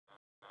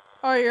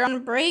Oh, you're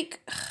on break?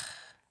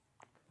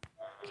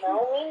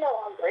 No, we know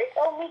on break.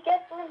 Oh, we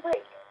get on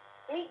break.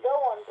 We go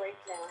on break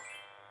now.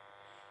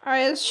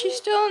 Alright, she's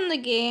still in the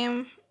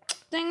game.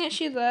 Dang it,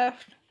 she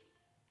left.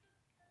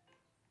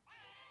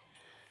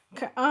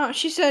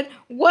 She said,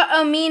 "What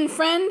a mean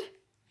friend."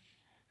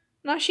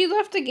 No, she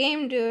left the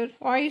game, dude.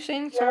 Why are you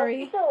saying sorry?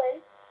 No, she's still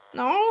in.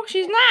 No,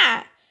 she's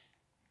not.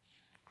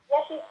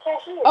 Yeah, she's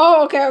cashier.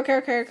 Oh,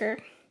 okay.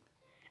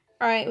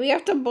 Alright, we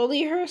have to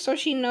bully her so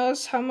she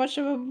knows how much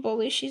of a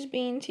bully she's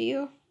being to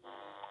you.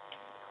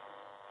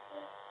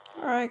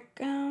 Alright,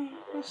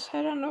 let's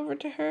head on over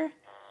to her.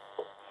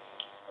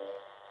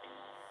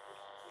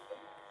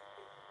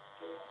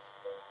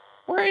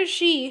 Where is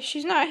she?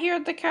 She's not here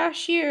at the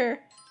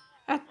cashier.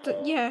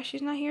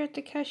 She's not here at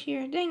the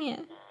cashier. Dang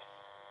it.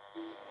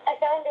 I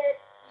found her.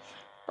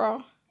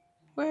 Bro,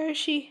 where is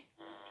she?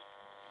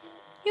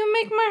 You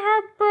make my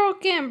heart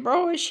broken,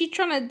 bro. Is she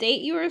trying to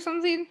date you or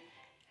something?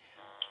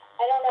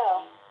 I don't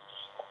know.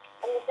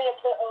 I'm just gonna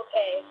put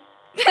okay.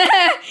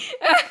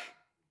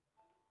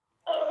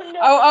 Oh no.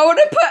 I would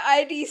have put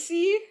IDC.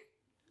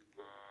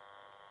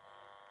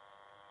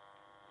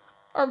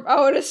 Or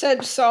I would have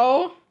said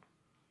so.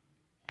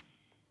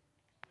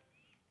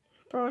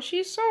 Bro,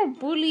 she's so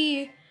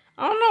bully.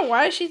 I don't know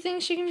why she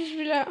thinks she can just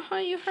be like, "Oh,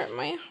 you hurt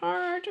my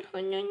heart." Oh,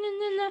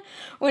 no.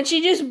 When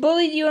she just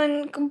bullied you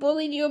and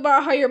bullied you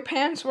about how your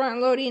pants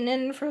weren't loading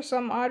in for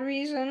some odd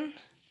reason.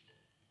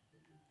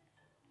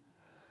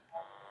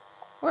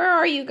 Where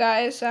are you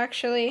guys,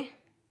 actually?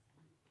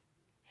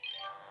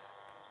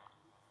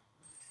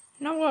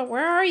 Noah,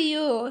 where are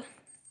you?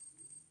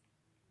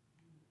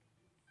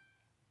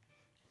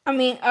 I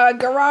mean,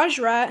 Garage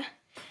Rat.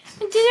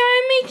 Did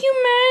I make you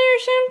mad or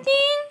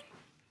something?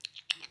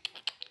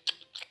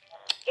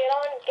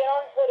 Get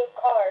on hood of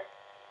car.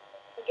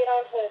 Get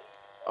on hood.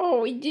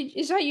 Oh,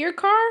 is that your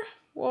car?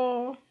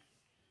 Whoa.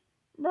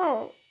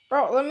 Bro,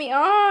 let me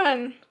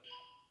on.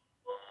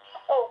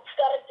 Oh,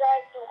 gotta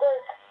drive to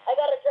work. I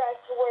gotta drive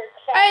to work.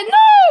 I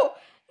know!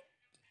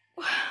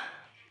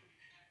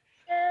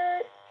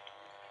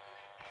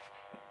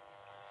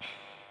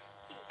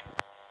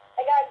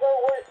 I gotta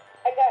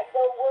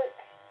go work.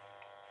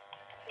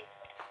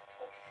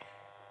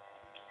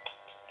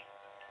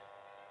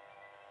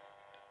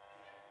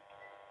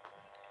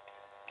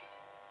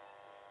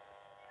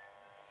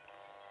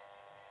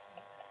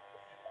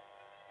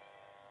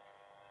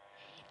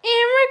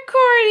 I'm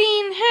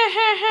recording, ha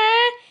ha ha.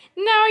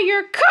 Now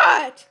you're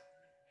caught.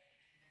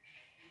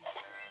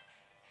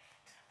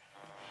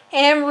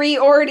 I'm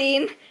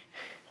reordering.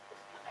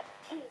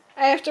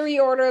 I have to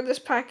reorder this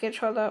package.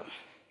 Hold up.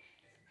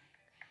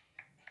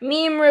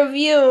 Meme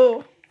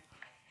review.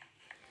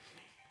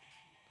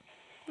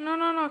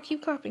 No.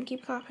 Keep clapping.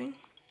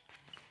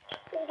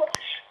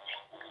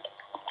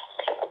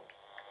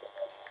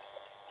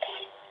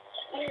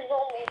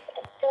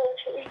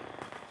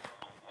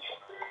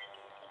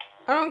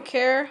 I don't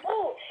care.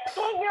 Oh,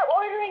 you're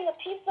ordering a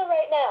pizza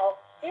right now.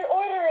 You're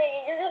ordering,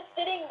 and you're just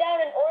sitting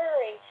down and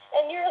ordering,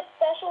 and you're a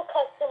special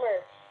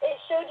customer. It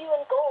showed you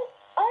in gold.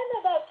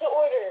 I'm about to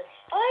order.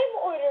 I'm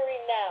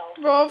ordering now.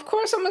 Bro, of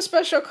course I'm a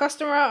special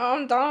customer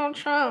on Donald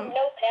Trump.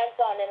 No pants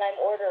on, and I'm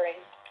ordering.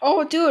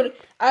 Oh, dude,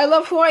 I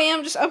love who I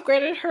am. Just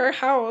upgraded her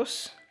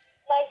house.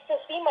 Nice to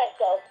see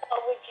myself.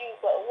 What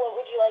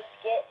would you like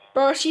to get?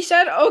 Bro, she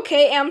said,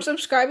 okay, I'm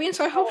subscribing,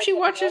 so I hope she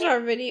watches my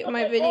videos. Oh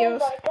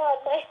my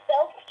god,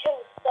 myself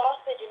chose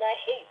sausage, and I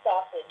hate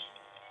sausage.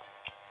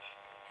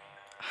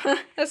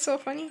 That's so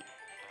funny.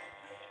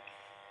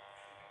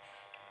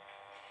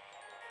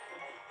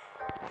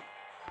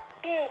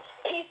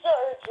 Pizza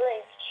or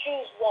drink?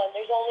 Choose one.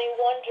 There's only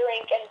one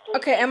drink and 3.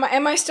 Okay,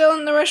 am I still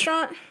in the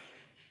restaurant?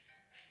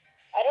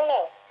 I don't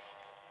know.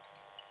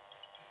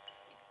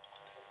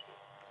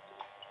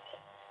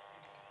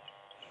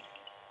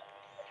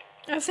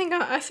 I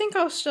think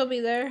I'll still be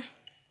there.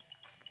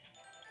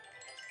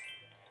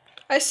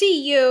 I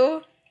see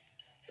you.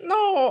 No,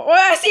 oh,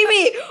 I see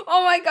me.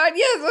 Oh my god,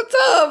 yes, what's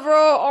up,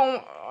 bro?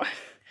 Oh,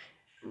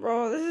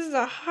 bro, this is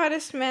the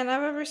hottest man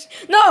I've ever seen.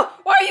 No,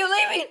 why are you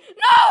leaving?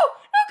 No,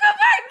 come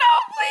back, no,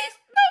 please,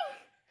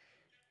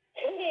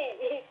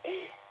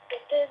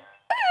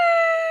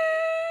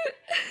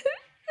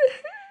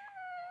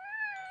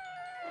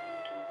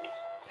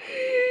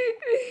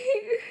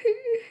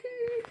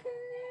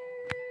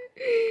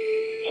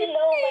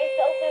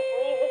 myself is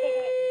leaving.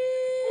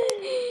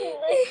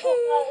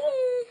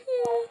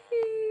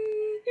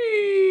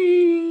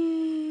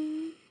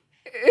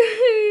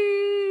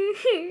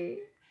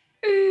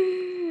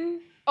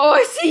 Oh,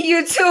 I see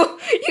you too.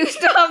 You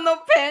still have no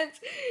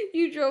pants.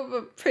 You drove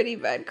a pretty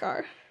bad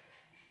car.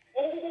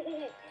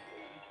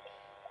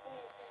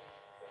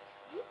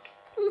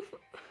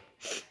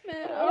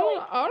 Man,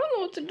 I don't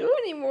know what to do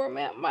anymore,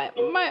 man.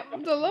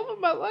 The love of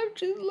my life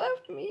just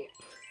left me.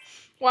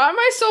 Why am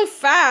I so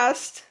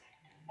fast?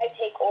 I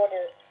take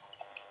orders.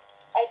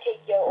 I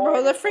take your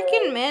order. Bro, the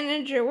freaking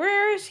manager,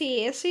 where is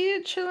he? Is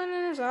he chilling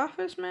in his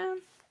office,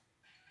 man?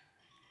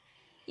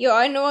 Yo,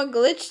 I know a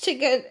glitch to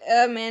get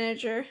a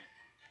manager.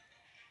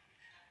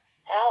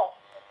 How?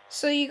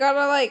 So you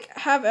gotta like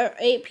have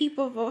 8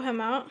 people vote him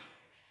out.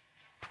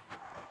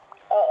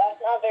 Oh,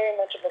 that's not very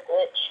much of a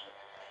glitch.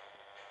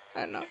 I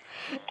don't know.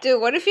 Dude,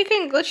 what if you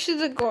can glitch through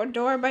the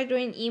door by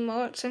doing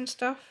emotes and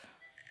stuff?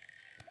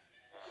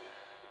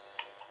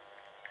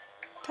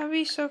 That'd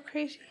be so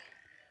crazy.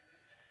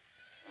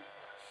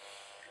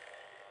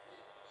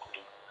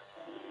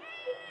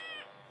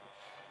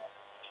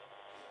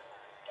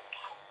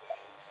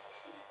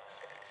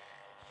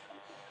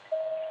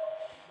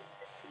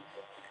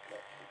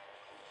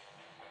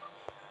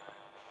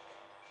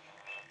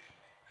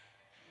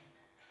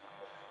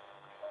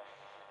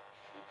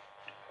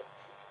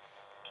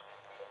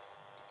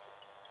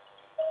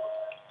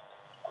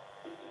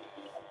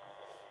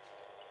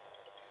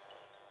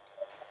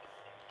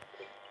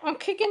 I'm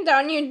kicking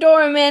down your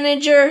door,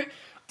 manager.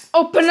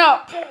 Open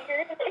up. You're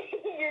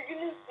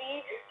gonna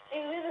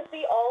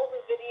see all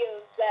the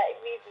videos that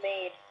we've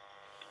made.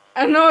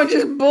 I know,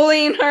 just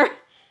bullying her.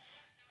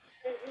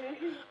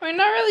 We're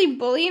not really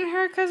bullying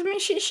her, cause I mean,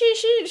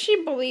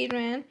 she bullied,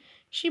 man.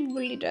 She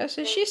bullied us.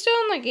 Is she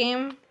still in the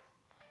game?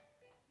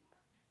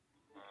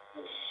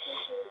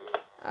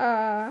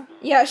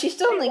 Yeah, she's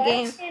still in the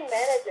game.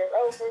 Manager.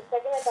 Oh, for a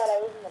second I thought I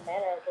was in the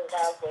manager.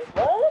 I was like,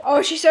 what?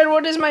 Oh, she said,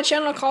 what is my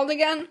channel called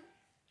again?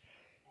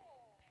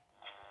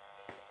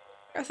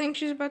 I think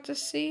she's about to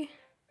see.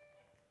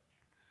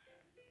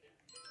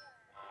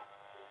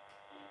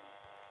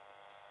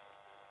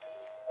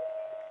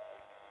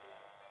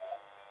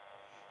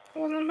 I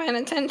wasn't paying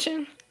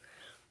attention.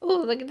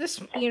 Ooh, look at this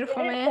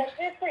beautiful man. It's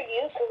censored for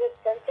you, because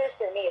it's censored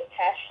for me. It's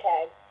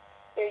hashtag.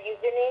 Your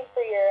username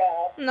for your,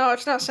 No,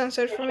 it's not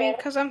censored for me,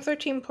 because I'm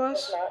 13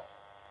 plus. It's not.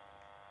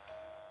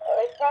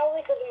 It's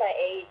probably because of my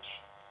age.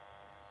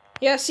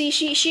 Yeah, see,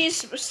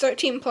 she's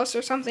 13 plus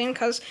or something,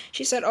 because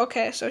she said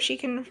okay, so she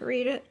can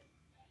read it.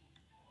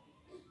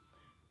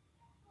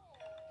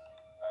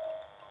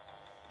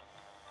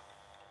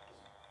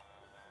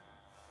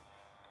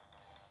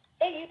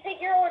 Hey, you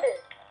take your order.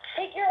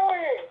 Take your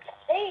order.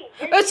 Hey.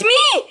 It's me!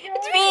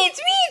 It's me!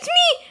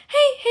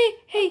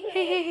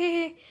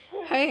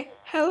 Hey,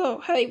 hello.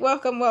 Hey,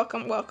 welcome.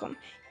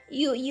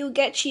 You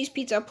get cheese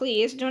pizza,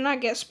 please. Do not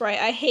get Sprite.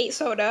 I hate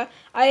soda.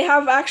 I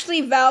have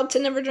actually vowed to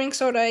never drink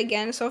soda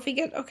again, so if you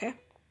get, okay.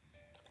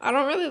 I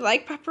don't really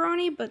like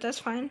pepperoni, but that's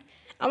fine.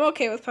 I'm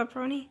okay with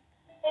pepperoni.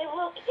 Hey,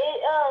 look,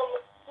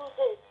 who's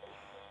this?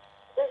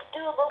 This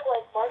dude looks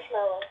like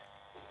Marshmallow.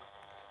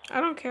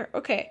 I don't care.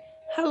 Okay.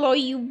 Hello,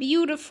 you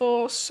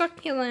beautiful,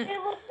 succulent, Hey,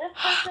 look, this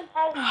person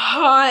has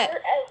hot,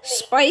 shirt as me.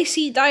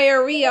 spicy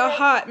diarrhea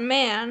hot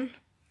man.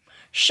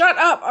 Shut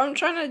up. I'm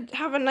trying to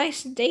have a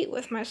nice date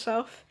with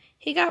myself.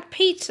 He got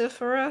pizza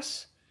for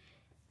us.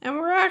 And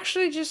we're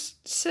actually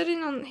just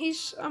sitting on,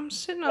 I'm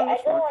sitting on the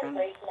floor. I go on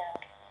break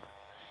now.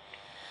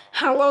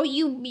 Hello,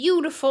 you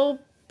beautiful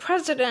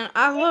president.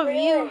 I love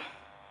you.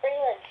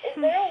 Freeland, is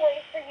there a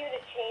way for you to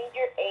change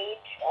your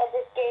age on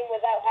this game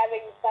without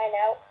having to sign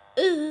out?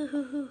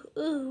 Ooh.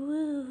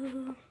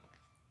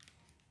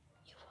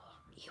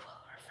 You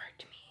will refer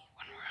to me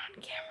when we're on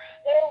camera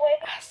Is there a way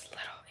to... as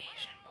little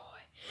Asian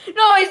boy.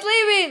 No, he's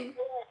leaving!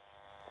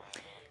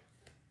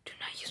 Do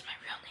not use my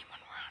real name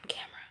when we're on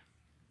camera.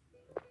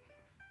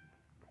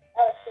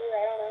 Oh, shoot,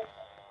 I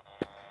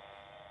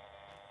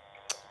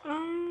don't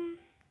know.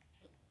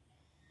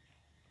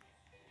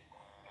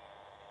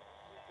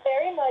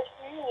 Very much,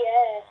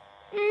 yes.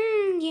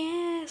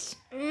 Yes.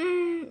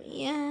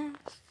 Yes.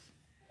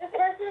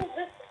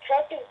 This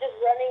truck is just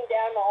running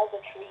down all the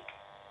trees.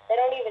 They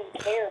don't even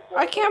care. Bro.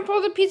 I can't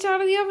pull the pizza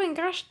out of the oven.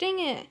 Gosh dang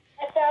it.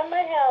 I found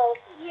my house.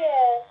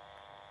 Yeah.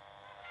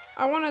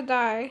 I want to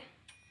die.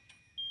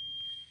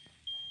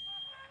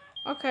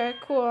 Okay,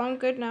 cool. I'm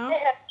good now. I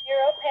have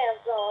zero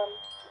pants on.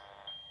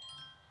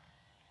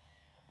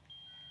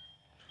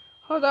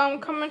 Hold on.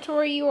 I'm coming to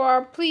where you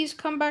are. Please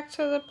come back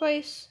to the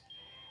place.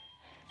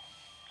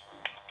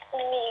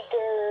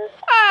 Meager.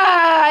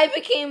 Ah, I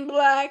became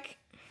black.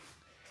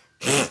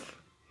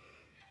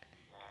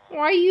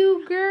 Why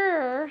you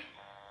grr?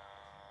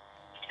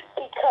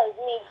 Because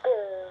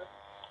meager.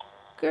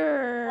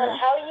 Grr.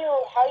 How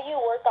you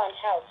work on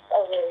house?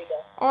 Oh, there we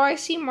go. Oh, I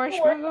see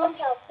marshmallow.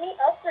 Me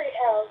upgrade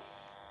house.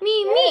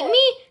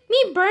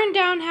 Me burn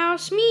down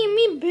house.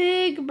 Me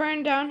big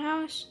burn down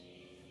house.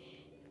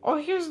 Oh,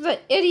 here's the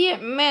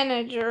idiot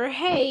manager.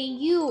 Hey,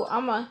 you.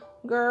 I'm a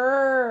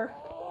grr.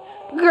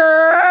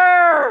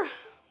 Grr.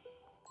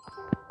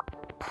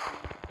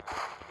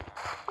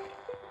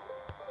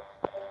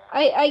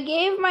 I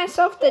gave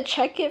myself the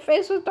check it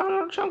face with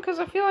Donald Trump because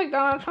I feel like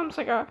Donald Trump's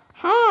like a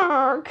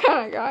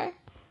kind of guy.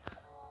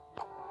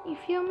 You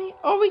feel me?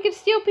 Oh, we can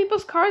steal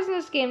people's cars in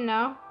this game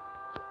now.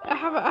 I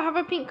have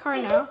a pink car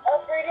now.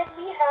 Upgraded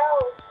me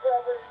house,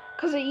 brother.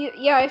 Cause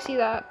yeah, I see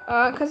that.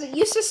 Cause it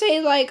used to say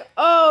like,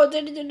 oh,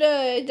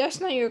 that's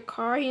not your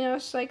car. You know,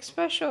 it's like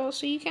special,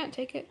 so you can't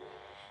take it.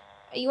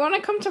 You want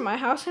to come to my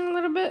house in a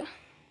little bit?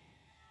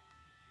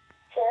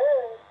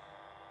 Sure.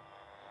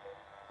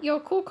 Yo,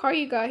 cool car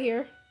you got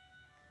here.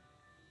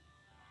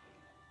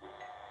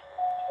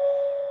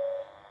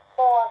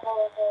 Hold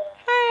on.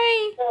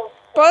 Hi. No.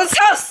 Bro, this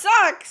house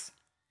sucks.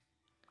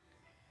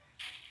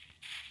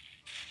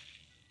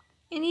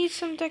 It needs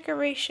some We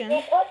decoration.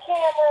 put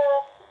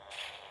camera.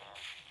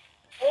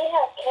 We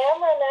have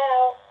camera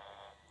now.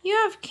 You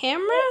have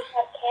camera? We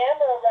have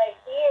camera right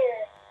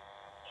here.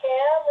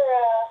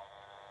 Camera.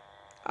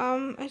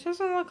 It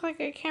doesn't look like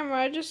a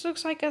camera. It just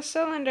looks like a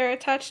cylinder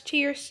attached to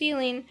your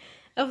ceiling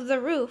of the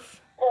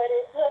roof. But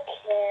it's a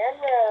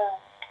camera.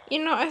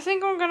 You know, I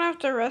think I'm gonna have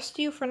to arrest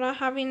you for not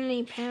having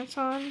any pants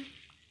on.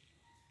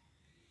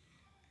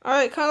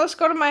 Alright, come on, let's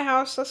go to my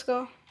house. Let's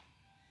go.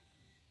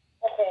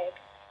 Okay.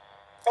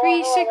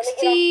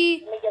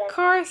 360, Let me get on.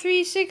 car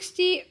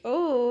 360.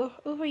 Oh,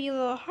 you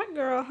little hot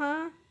girl,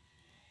 huh?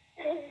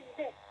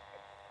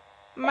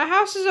 My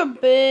house is a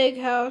big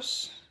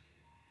house.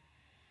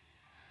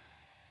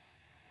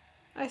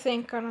 I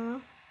think, I don't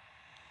know.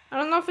 I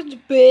don't know if it's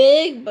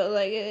big, but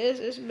like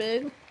it's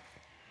big.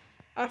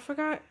 I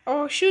forgot.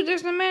 Oh shoot,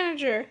 there's the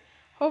manager.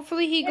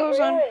 Hopefully he goes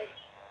on. Leland,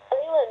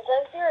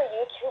 since you're a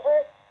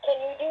YouTuber,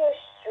 can you do a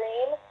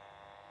stream?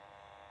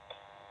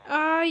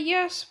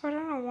 Yes, but I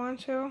don't want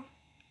to.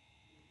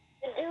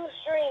 Do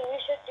stream. You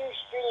should do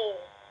stream.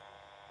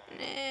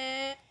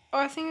 Nah. Oh,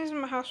 I think he's in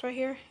my house right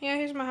here. Yeah,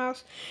 here's my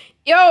house.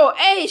 Yo,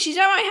 hey, she's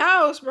at my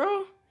house,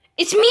 bro.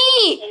 It's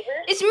me!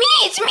 Neighbors? It's me!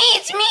 It's me!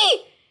 It's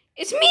me!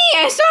 It's me!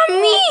 I saw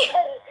me!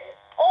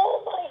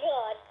 Oh my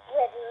god,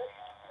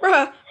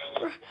 brother. Bruh.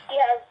 He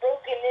has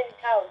broken in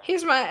house.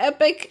 Here's my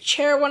epic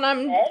chair when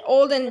I'm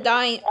old and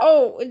dying.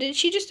 Oh, did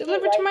she just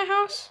deliver to my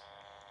house?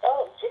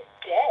 Oh, just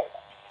dead.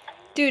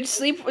 Dude,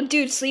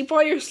 sleep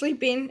while you're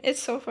sleeping.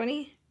 It's so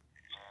funny.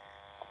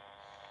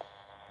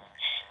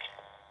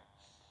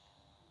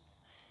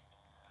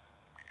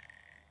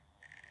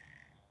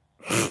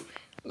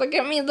 Look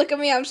at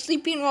me, I'm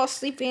sleeping while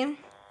sleeping.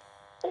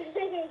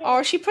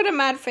 Oh, she put a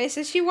mad face.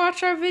 Did she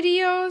watch our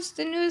videos?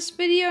 The newest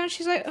video? And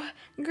she's like,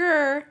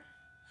 grr.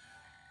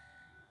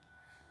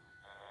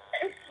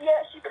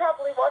 Yeah, she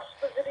probably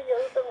watched the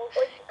videos and was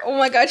like, Oh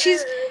my god,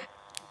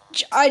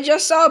 I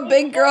just saw a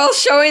big girl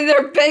showing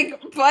their big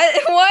butt.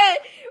 What?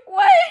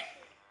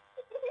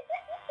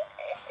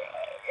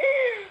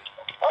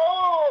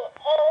 Oh,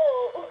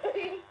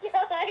 yeah,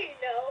 I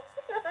know.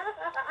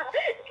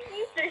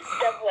 You say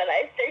stuff when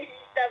I say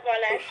stuff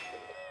on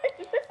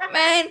that.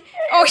 Man.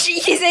 Oh, he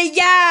said,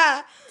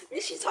 yeah.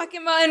 She's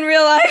talking about in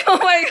real life. Oh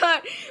my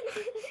god.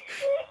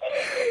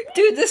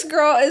 Dude, this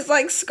girl is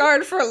like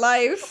scarred for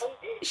life.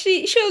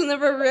 She'll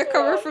never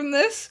recover from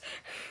this.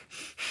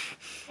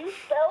 You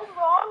spelled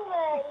wrong,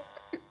 man.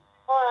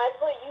 Oh, I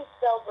put you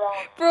spelled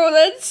wrong. Bro,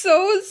 that's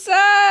so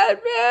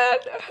sad, man.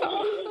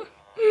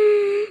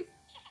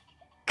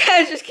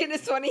 Just kidding,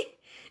 it's funny.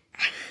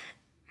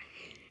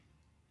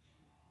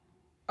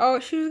 Oh,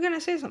 she was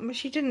gonna say something, but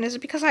she didn't. Is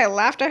it because I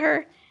laughed at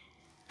her?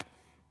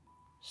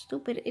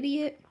 Stupid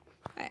idiot.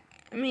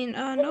 I mean,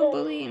 no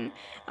bullying.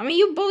 I mean,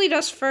 you bullied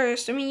us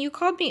first. I mean, you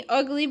called me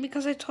ugly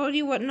because I told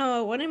you what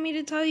Noah wanted me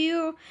to tell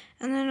you.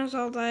 And then it was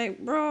all like,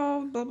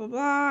 bro, blah, blah,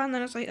 blah. And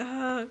then it's like,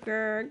 grr,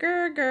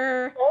 grr,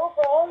 grr. No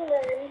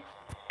problem.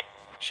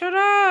 Shut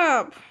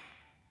up.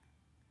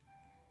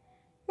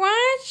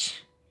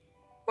 Watch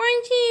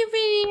YT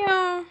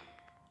video.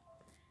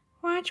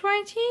 Watch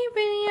YT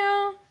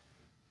video.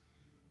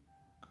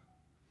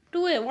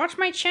 Do it. Watch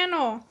my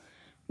channel.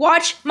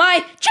 Watch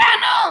my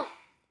channel!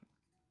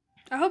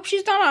 I hope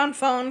she's not on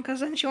phone, because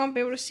then she won't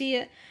be able to see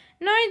it.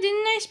 No, I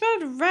didn't. I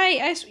spelled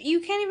right. You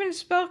can't even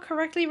spell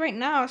correctly right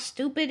now,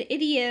 stupid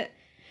idiot.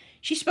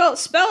 She spelled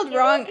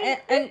wrong,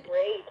 and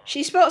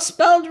she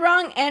spelled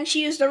wrong, and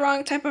she used the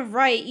wrong type of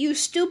right. You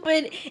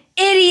stupid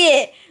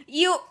idiot!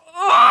 You.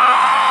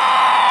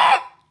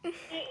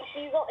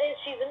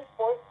 She's in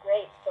 4th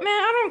grade. So Man,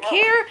 I don't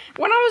care.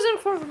 When I was in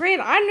 4th grade,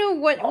 I knew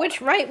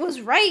which right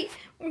was right,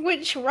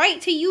 which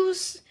right to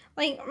use.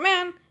 Like,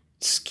 man,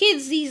 it's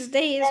kids these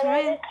days, yeah,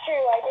 man. That's true.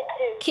 I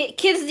did too.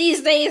 Kids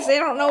these days, they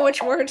don't know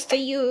which words to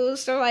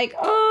use. They're like,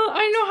 oh,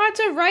 I know how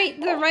to write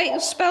the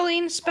right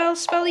spelling. Spell.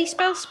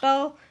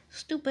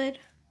 Stupid.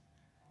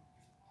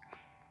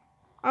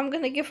 I'm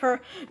gonna give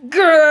her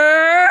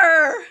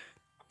grrr.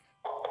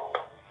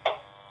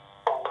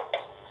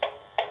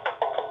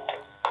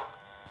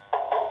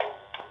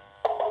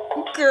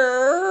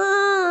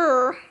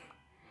 Grrr.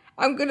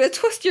 I'm gonna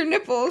twist your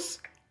nipples.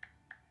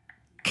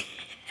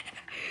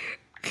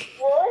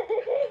 What?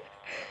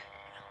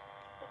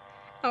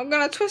 I'm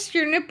gonna twist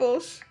your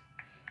nipples.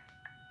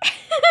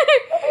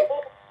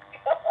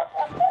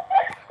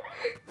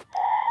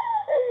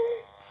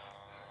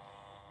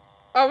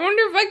 I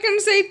wonder if I can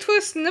say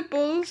twist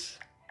nipples.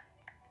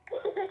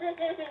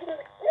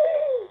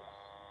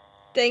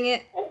 Dang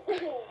it.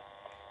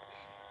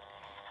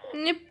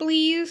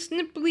 Nipplies.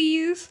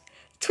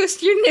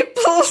 Twist your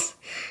nipples.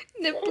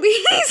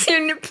 Nipplies,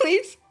 your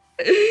nipplies.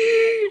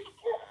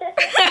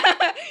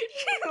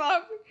 She's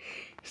laughing.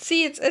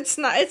 See,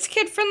 it's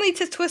kid friendly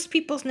to twist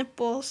people's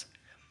nipples.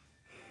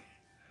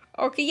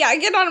 Okay, yeah,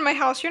 get out of my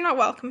house. You're not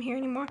welcome here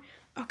anymore.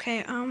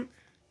 Okay,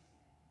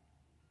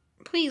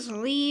 please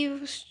leave.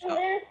 There's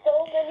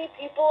so many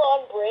people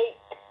on break.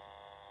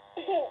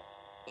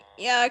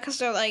 Yeah, because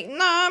they're like,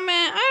 nah,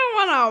 man, I don't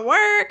want to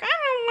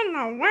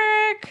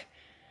work.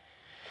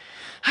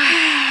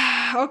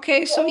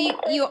 Okay, so The you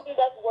person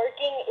that's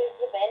working is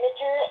the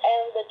manager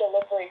and the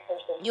delivery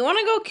person. you want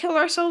to go kill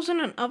ourselves in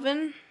an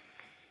oven?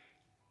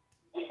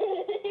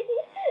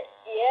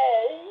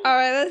 Yes. All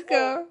right, let's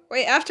go.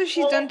 Wait, after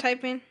she's done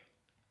typing.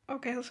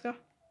 Okay, let's go.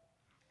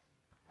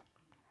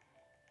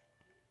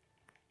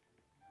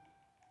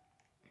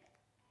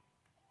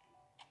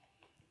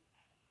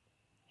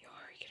 Yo,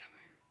 hurry, get over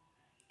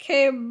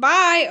here. Okay,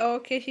 bye. Oh,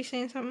 okay, she's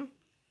saying something.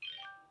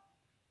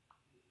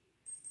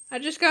 I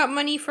just got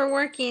money for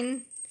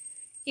working,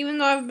 even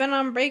though I've been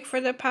on break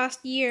for the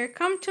past year.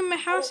 Come to my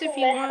house if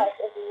you want.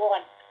 If you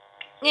want.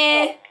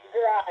 Eh.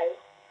 Drive.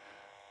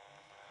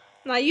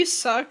 Nah, you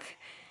suck.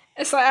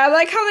 It's like I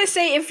like how they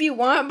say if you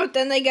want, but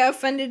then they get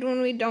offended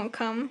when we don't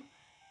come.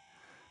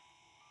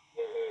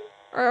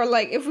 Or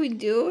like if we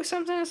do or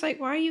something, it's like,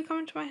 why are you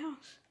coming to my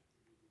house?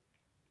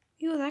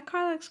 Ew, that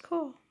car looks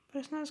cool, but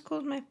it's not as cool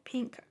as my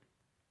pink car.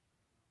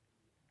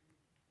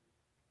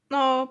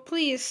 No,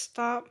 please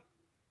stop.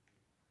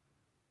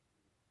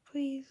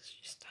 Please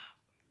just stop.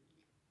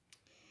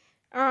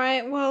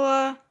 Alright,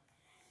 well,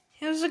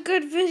 it was a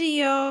good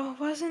video,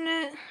 wasn't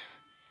it?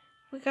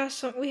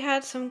 We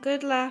had some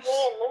good laughs. Man,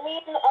 let me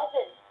in the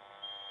oven.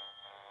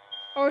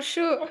 Oh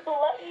shoot. Let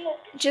me in.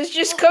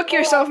 Just cook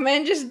yourself,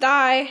 man. Just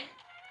die.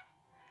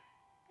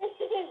 I'm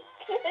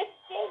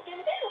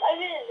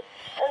in.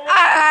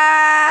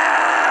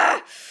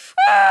 Ah!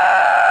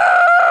 Ah!